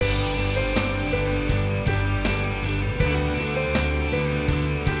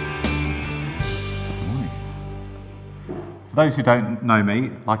For those who don't know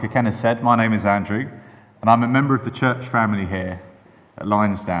me, like Kenneth said, my name is Andrew, and I'm a member of the church family here at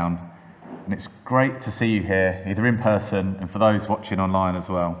Lionsdown, and it's great to see you here, either in person and for those watching online as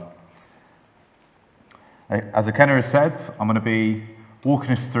well. As Kenneth has said, I'm going to be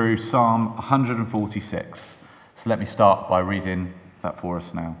walking us through Psalm 146, so let me start by reading that for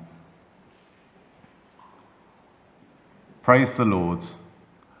us now. Praise the Lord,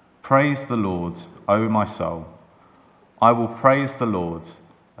 O my soul. I will praise the Lord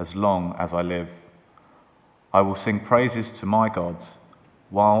as long as I live. I will sing praises to my God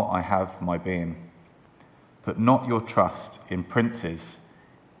while I have my being. Put not your trust in princes,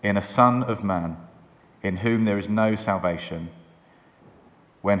 in a son of man, in whom there is no salvation.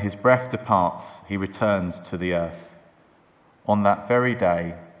 When his breath departs, he returns to the earth. On that very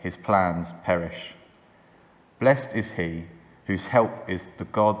day, his plans perish. Blessed is he whose help is the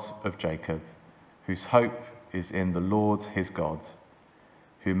God of Jacob, whose hope is in the Lord his God,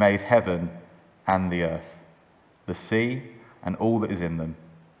 who made heaven and the earth, the sea and all that is in them,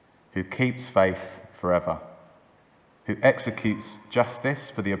 who keeps faith forever, who executes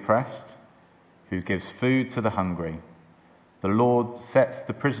justice for the oppressed, who gives food to the hungry. The Lord sets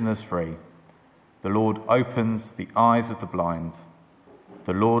the prisoners free. The Lord opens the eyes of the blind.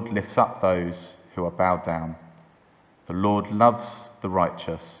 The Lord lifts up those who are bowed down. The Lord loves the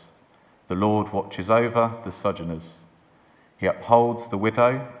righteous. The Lord watches over the sojourners. He upholds the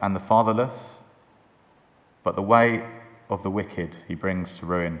widow and the fatherless, but the way of the wicked he brings to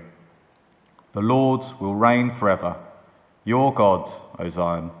ruin. The Lord will reign forever. Your God, O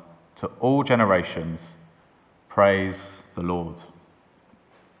Zion, to all generations. Praise the Lord.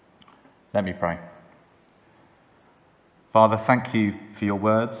 Let me pray. Father, thank you for your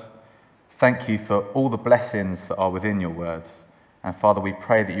word. Thank you for all the blessings that are within your word. And Father, we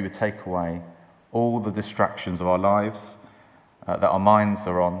pray that you would take away all the distractions of our lives that our minds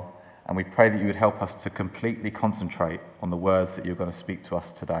are on. And we pray that you would help us to completely concentrate on the words that you're going to speak to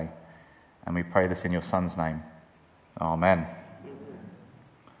us today. And we pray this in your Son's name. Amen.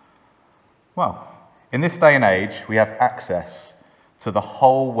 Well, in this day and age, we have access to the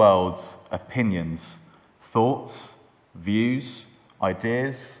whole world's opinions, thoughts, views,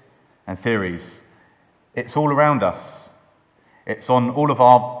 ideas, and theories. It's all around us. It's on all of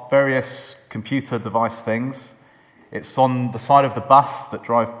our various computer device things. It's on the side of the bus that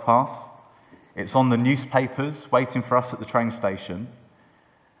drive past. It's on the newspapers waiting for us at the train station.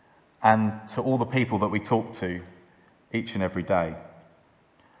 And to all the people that we talk to each and every day.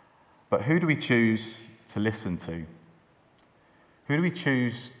 But who do we choose to listen to? Who do we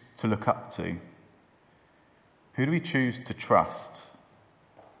choose to look up to? Who do we choose to trust?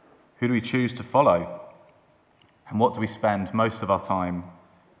 Who do we choose to follow? And what do we spend most of our time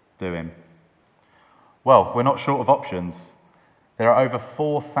doing? Well, we're not short of options. There are over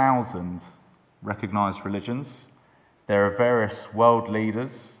 4,000 recognised religions. There are various world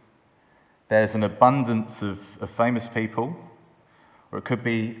leaders. There's an abundance of famous people, or it could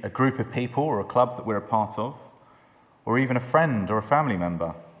be a group of people or a club that we're a part of, or even a friend or a family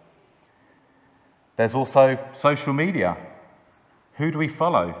member. There's also social media. Who do we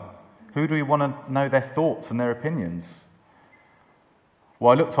follow? Who do we want to know their thoughts and their opinions?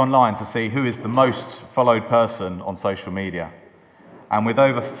 Well, I looked online to see who is the most followed person on social media. And with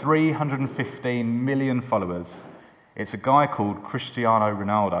over 315 million followers, it's a guy called Cristiano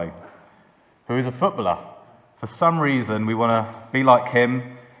Ronaldo, who is a footballer. For some reason, we want to be like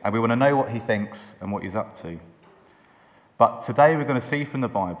him, and we want to know what he thinks and what he's up to. But today we're going to see from the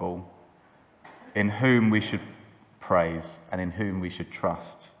Bible in whom we should praise and in whom we should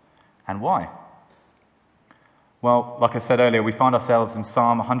trust. And why? Well, like I said earlier, we find ourselves in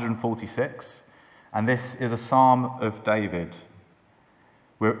Psalm 146, and this is a psalm of David.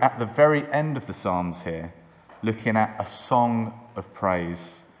 We're at the very end of the Psalms here, looking at a song of praise,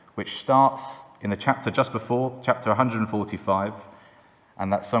 which starts in the chapter just before, chapter 145,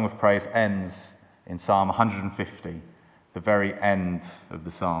 and that song of praise ends in Psalm 150, the very end of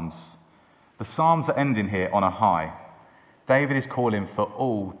the Psalms. The Psalms are ending here on a high. David is calling for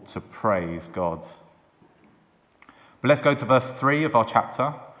all to praise God. But let's go to verse 3 of our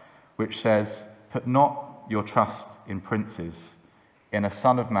chapter, which says, "Put not your trust in princes, in a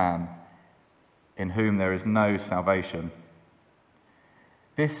son of man, in whom there is no salvation."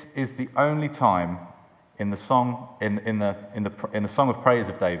 This is the only time in the song in the song of praise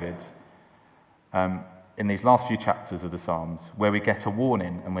of David, in these last few chapters of the Psalms, where we get a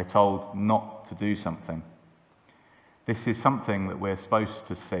warning and we're told not to do something. This is something that we're supposed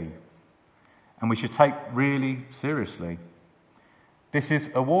to see, and we should take really seriously. This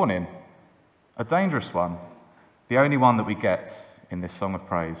is a warning, a dangerous one. the only one that we get in this song of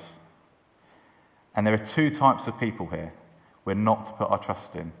praise. And there are two types of people here we're not to put our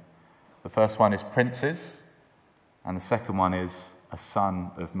trust in. The first one is princes, and the second one is a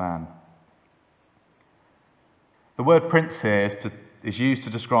son of man. The word prince here is used to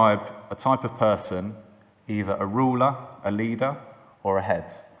describe a type of person, either a ruler, a leader, or a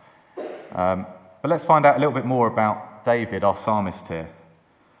head. But let's find out a little bit more about David, our psalmist here.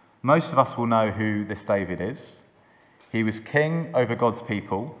 Most of us will know who this David is. He was king over God's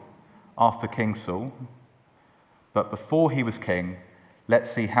people after King Saul. But before he was king, let's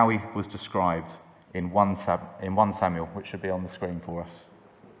see how he was described in 1 Samuel, which should be on the screen for us.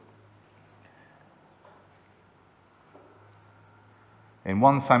 In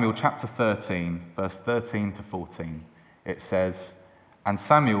 1 Samuel chapter 13, verse 13 to 14, it says, "And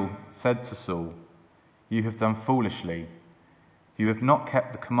Samuel said to Saul, 'You have done foolishly. You have not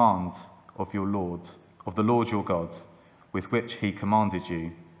kept the command of the Lord your God, with which he commanded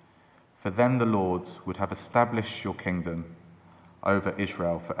you. For then the Lord would have established your kingdom over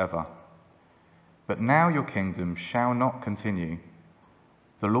Israel forever. But now your kingdom shall not continue.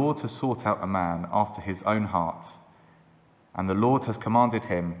 The Lord has sought out a man after his own heart, and the Lord has commanded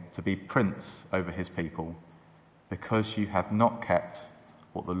him to be prince over his people, because you have not kept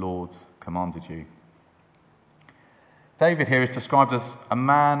what the Lord commanded you.'" David here is described as a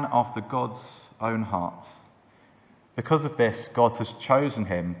man after God's own heart. Because of this, God has chosen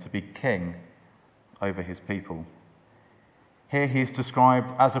him to be king over his people. Here he is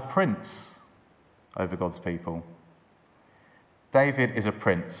described as a prince over God's people. David is a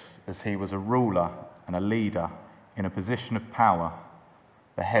prince as he was a ruler and a leader in a position of power,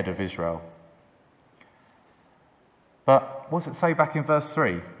 the head of Israel. But what does it say back in verse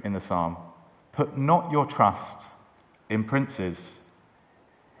 3 in the psalm? "Put not your trust in princes."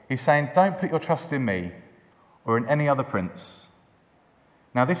 He's saying, don't put your trust in me or in any other prince.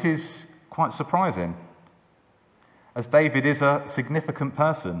 Now this is quite surprising, as David is a significant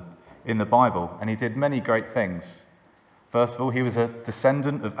person in the Bible and he did many great things. First of all, he was a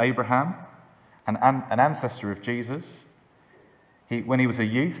descendant of Abraham, an ancestor of Jesus. When he was a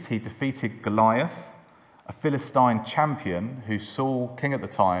youth, he defeated Goliath, a Philistine champion who Saul, king at the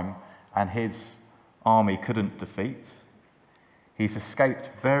time, and his army couldn't defeat. He's escaped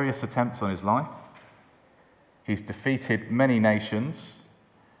various attempts on his life. He's defeated many nations,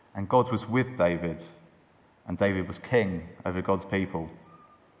 and God was with David, and David was king over God's people.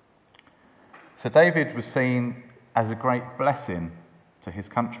 So David was seen as a great blessing to his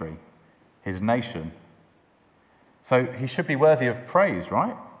country, his nation. So he should be worthy of praise,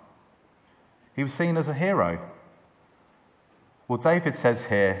 right? He was seen as a hero. Well, David says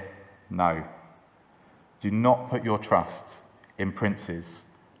here, no. Do not put your trust in princes,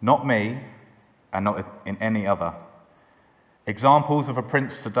 not me, and not in any other. Examples of a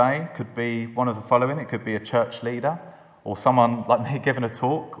prince today could be one of the following. It could be a church leader, or someone like me giving a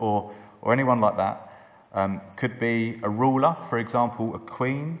talk, or anyone like that. Could be a ruler, for example, a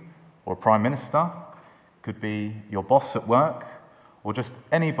queen or a prime minister. Could be your boss at work, or just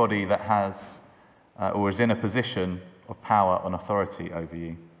anybody that has or is in a position of power and authority over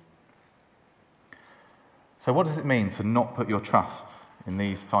you. So what does it mean to not put your trust in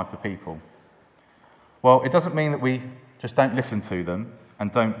these type of people? Well, it doesn't mean that we just don't listen to them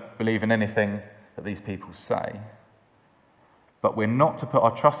and don't believe in anything that these people say. But we're not to put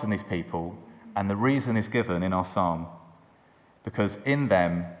our trust in these people, and the reason is given in our psalm, because in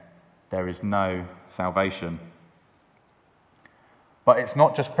them there is no salvation. But it's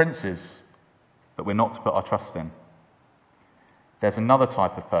not just princes that we're not to put our trust in. There's another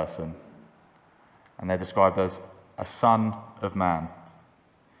type of person, and they're described as a son of man.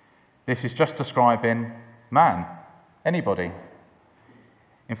 This is just describing man, anybody.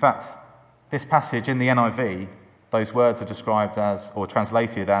 In fact, this passage in the NIV, those words are described as, or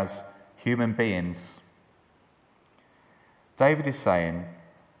translated as, human beings. David is saying,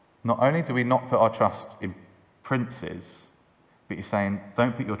 not only do we not put our trust in princes, but he's saying,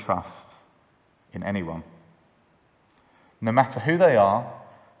 don't put your trust in anyone. No matter who they are,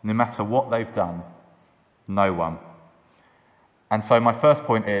 no matter what they've done, no one. And so my first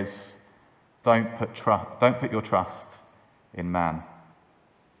point is, don't put your trust in man.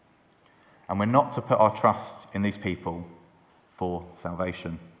 And we're not to put our trust in these people for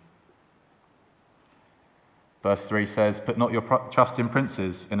salvation. Verse 3 says, "Put not your trust in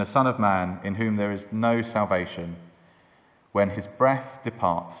princes, in a son of man, in whom there is no salvation. When his breath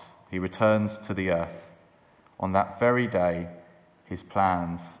departs, he returns to the earth. On that very day, his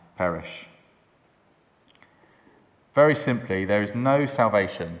plans perish." Very simply, there is no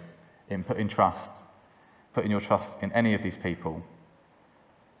salvation in putting trust putting your trust in any of these people.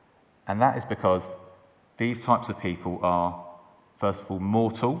 And that is because these types of people are, first of all,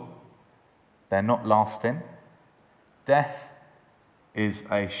 mortal. They're not lasting. Death is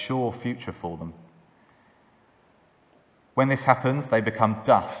a sure future for them. When this happens, they become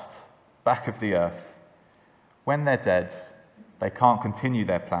dust, back of the earth. When they're dead, they can't continue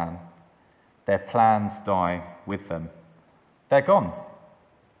their plan. Their plans die with them. They're gone.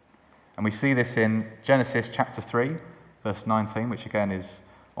 And we see this in Genesis chapter 3, verse 19, which again is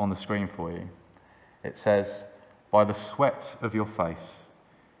on the screen for you. It says, "By the sweat of your face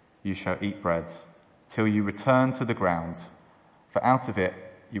you shall eat bread, till you return to the ground, for out of it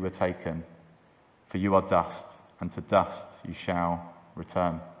you were taken. For you are dust, and to dust you shall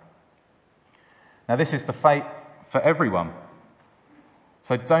return." Now this is the fate for everyone.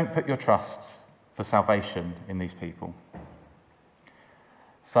 So don't put your trust for salvation in these people.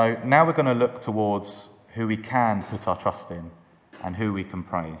 So now we're going to look towards who we can put our trust in and who we can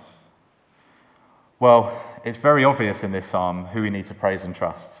praise. Well, it's very obvious in this psalm who we need to praise and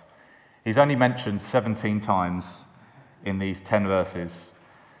trust. He's only mentioned 17 times in these 10 verses.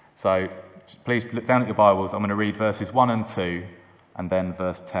 So please look down at your Bibles. I'm going to read verses 1 and 2 and then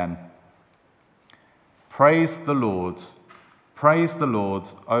verse 10. Praise the Lord,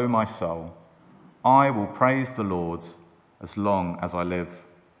 O my soul. I will praise the Lord as long as I live.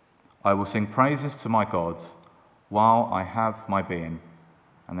 I will sing praises to my God while I have my being.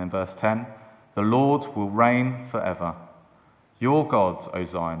 And then verse 10, the Lord will reign forever. Your God, O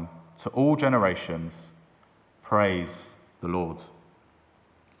Zion, to all generations, praise the Lord.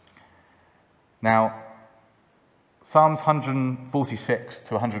 Now, Psalms 146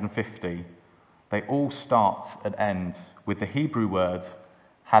 to 150, they all start and end with the Hebrew word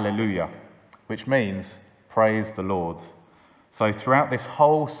hallelujah, which means praise the Lord. So throughout this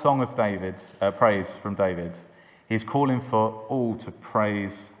whole song of David, praise from David, he's calling for all to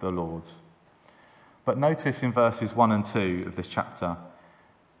praise the Lord. But notice in verses 1 and 2 of this chapter,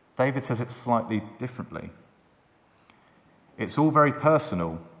 David says it slightly differently. It's all very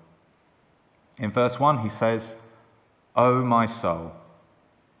personal. In verse 1 he says, "O my soul."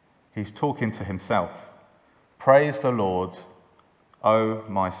 He's talking to himself. Praise the Lord, O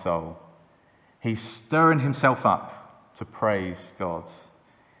my soul. He's stirring himself up to praise God.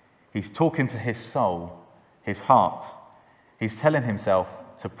 He's talking to his soul, his heart. He's telling himself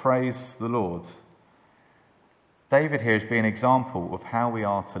to praise the Lord. David here is being an example of how we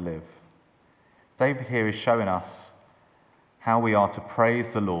are to live. David here is showing us how we are to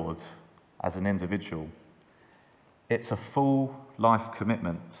praise the Lord as an individual. It's a full life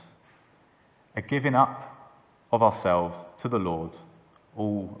commitment, a giving up of ourselves to the Lord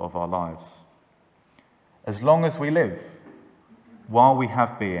all of our lives. As long as we live, while we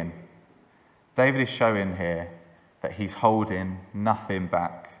have being, David is showing here that he's holding nothing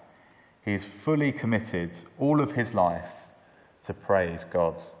back. He is fully committed all of his life to praise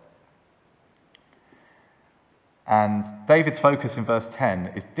God. And David's focus in verse 10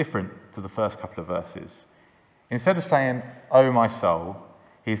 is different to the first couple of verses. Instead of saying, "O my soul,"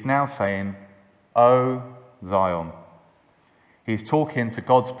 he's now saying, "O Zion." He's talking to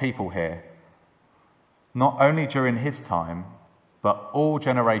God's people here, not only during his time, but all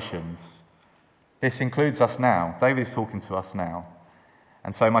generations. This includes us now. David is talking to us now.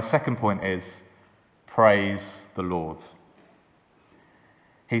 And so my second point is, praise the Lord.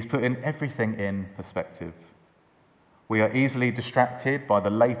 He's putting everything in perspective. We are easily distracted by the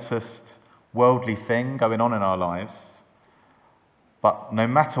latest worldly thing going on in our lives. But no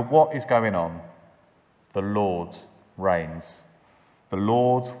matter what is going on, the Lord reigns. The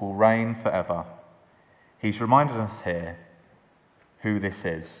Lord will reign forever. He's reminded us here who this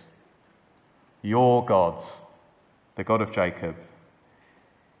is. Your God, the God of Jacob.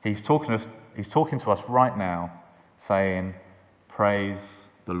 He's talking to us right now, saying, praise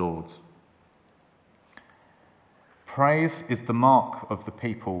the Lord. Praise is the mark of the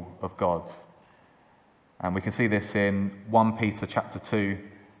people of God. And we can see this in 1 Peter chapter 2,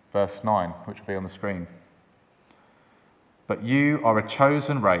 verse 9, which will be on the screen. But you are a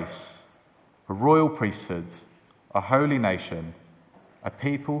chosen race, a royal priesthood, a holy nation, a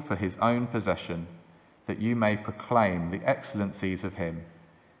people for his own possession, that you may proclaim the excellencies of him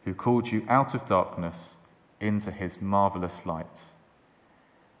who called you out of darkness into his marvellous light.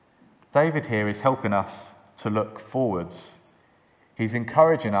 David here is helping us to look forwards. He's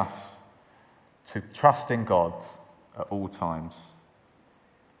encouraging us to trust in God at all times.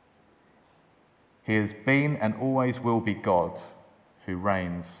 He has been and always will be God who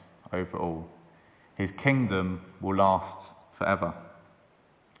reigns over all. His kingdom will last forever.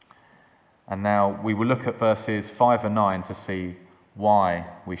 And now we will look at verses 5 and 9 to see why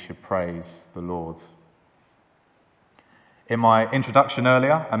we should praise the Lord. In my introduction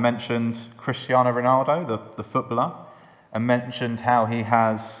earlier, I mentioned Cristiano Ronaldo, the footballer, and mentioned how he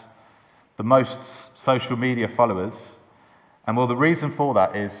has the most social media followers. And well, the reason for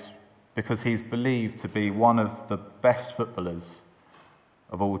that is because he's believed to be one of the best footballers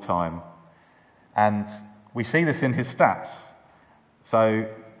of all time. And we see this in his stats. So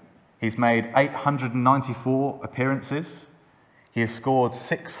he's made 894 appearances. He has scored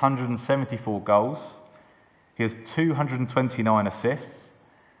 674 goals. He has 229 assists.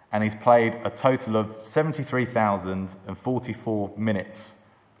 And he's played a total of 73,044 minutes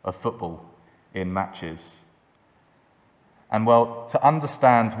of football in matches. And well, to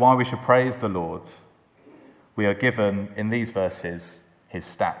understand why we should praise the Lord, we are given in these verses his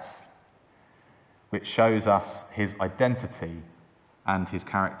stats, which shows us his identity and his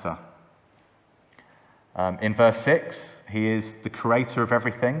character. In verse 6, he is the creator of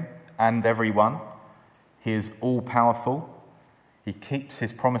everything and everyone. He is all-powerful. He keeps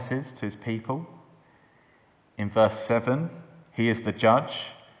his promises to his people. In verse 7, he is the judge.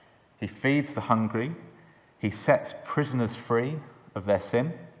 He feeds the hungry. He sets prisoners free of their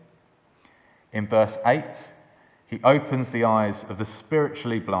sin. In verse 8, he opens the eyes of the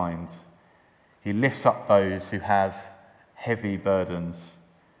spiritually blind. He lifts up those who have heavy burdens.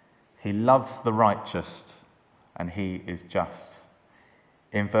 He loves the righteous, and he is just.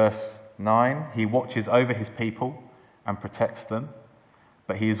 In verse 9, he watches over his people and protects them,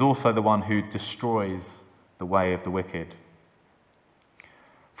 but he is also the one who destroys the way of the wicked.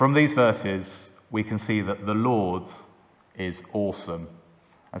 From these verses, we can see that the Lord is awesome.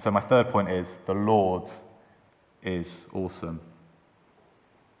 And so my third point is, the Lord is awesome.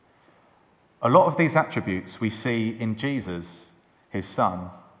 A lot of these attributes we see in Jesus, his Son,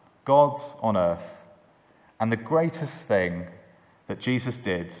 God on earth. And the greatest thing that Jesus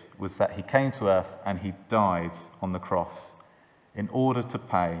did was that he came to earth and he died on the cross in order to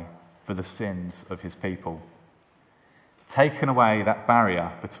pay for the sins of his people, taking away that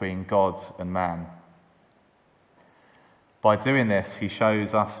barrier between God and man. By doing this, he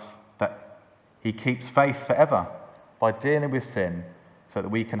shows us that he keeps faith forever by dealing with sin so that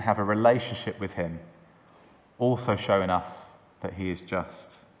we can have a relationship with him, also showing us that he is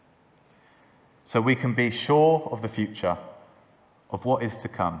just. So we can be sure of the future, of what is to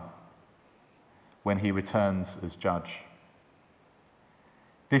come when he returns as judge.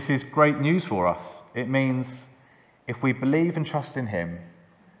 This is great news for us. It means if we believe and trust in him,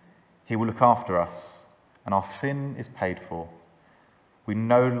 he will look after us and our sin is paid for. We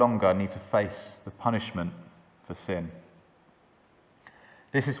no longer need to face the punishment for sin.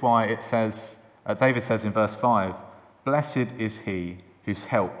 This is why it says, David says in verse 5, "Blessed is he whose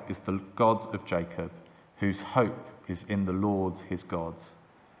help is the God of Jacob, whose hope is in the Lord his God."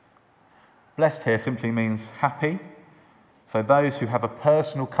 Blessed here simply means happy. So those who have a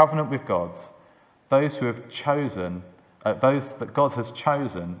personal covenant with God, those who have chosen, those that God has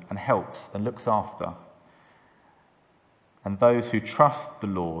chosen and helps and looks after, and those who trust the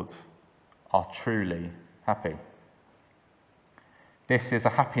Lord are truly happy. This is a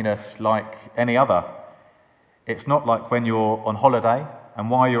happiness like any other. It's not like when you're on holiday and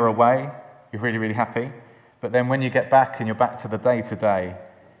while you're away, you're really, really happy. But then when you get back and you're back to the day-to-day,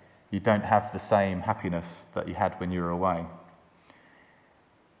 you don't have the same happiness that you had when you were away.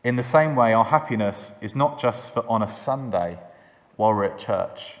 In the same way, our happiness is not just for on a Sunday while we're at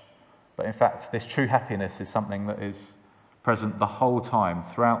church, but in fact, this true happiness is something that is present the whole time,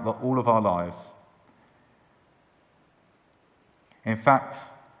 throughout all of our lives. In fact,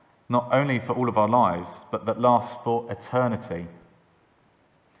 not only for all of our lives, but that lasts for eternity.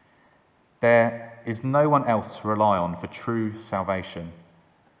 There is no one else to rely on for true salvation,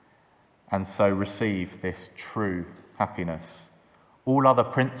 and so receive this true happiness. All other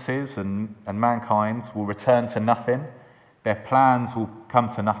princes and mankind will return to nothing. Their plans will come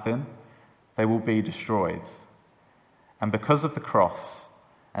to nothing. They will be destroyed. And because of the cross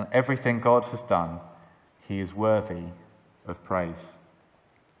and everything God has done, he is worthy of praise.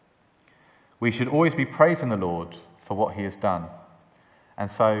 We should always be praising the Lord for what he has done.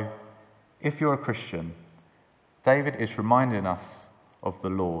 And so, if you're a Christian, David is reminding us of the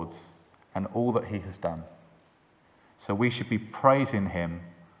Lord and all that he has done. So we should be praising him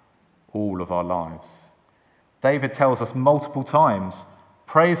all of our lives. David tells us multiple times,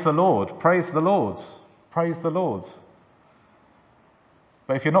 praise the Lord, praise the Lord, praise the Lord.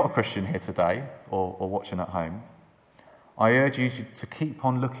 But if you're not a Christian here today or watching at home, I urge you to keep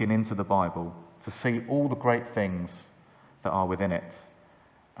on looking into the Bible to see all the great things that are within it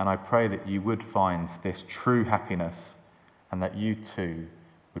And I pray that you would find this true happiness and that you too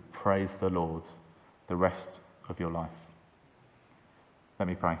would praise the Lord the rest of your life. Let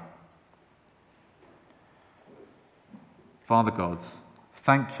me pray. Father God,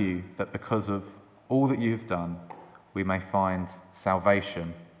 thank you that because of all that you have done, we may find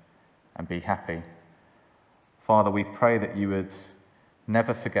salvation and be happy. Father, we pray that you would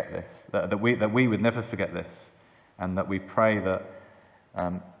never forget this, that we would never forget this, and that we pray that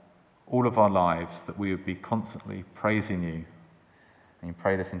all of our lives that we would be constantly praising you. And we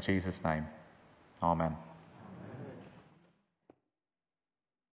pray this in Jesus' name. Amen.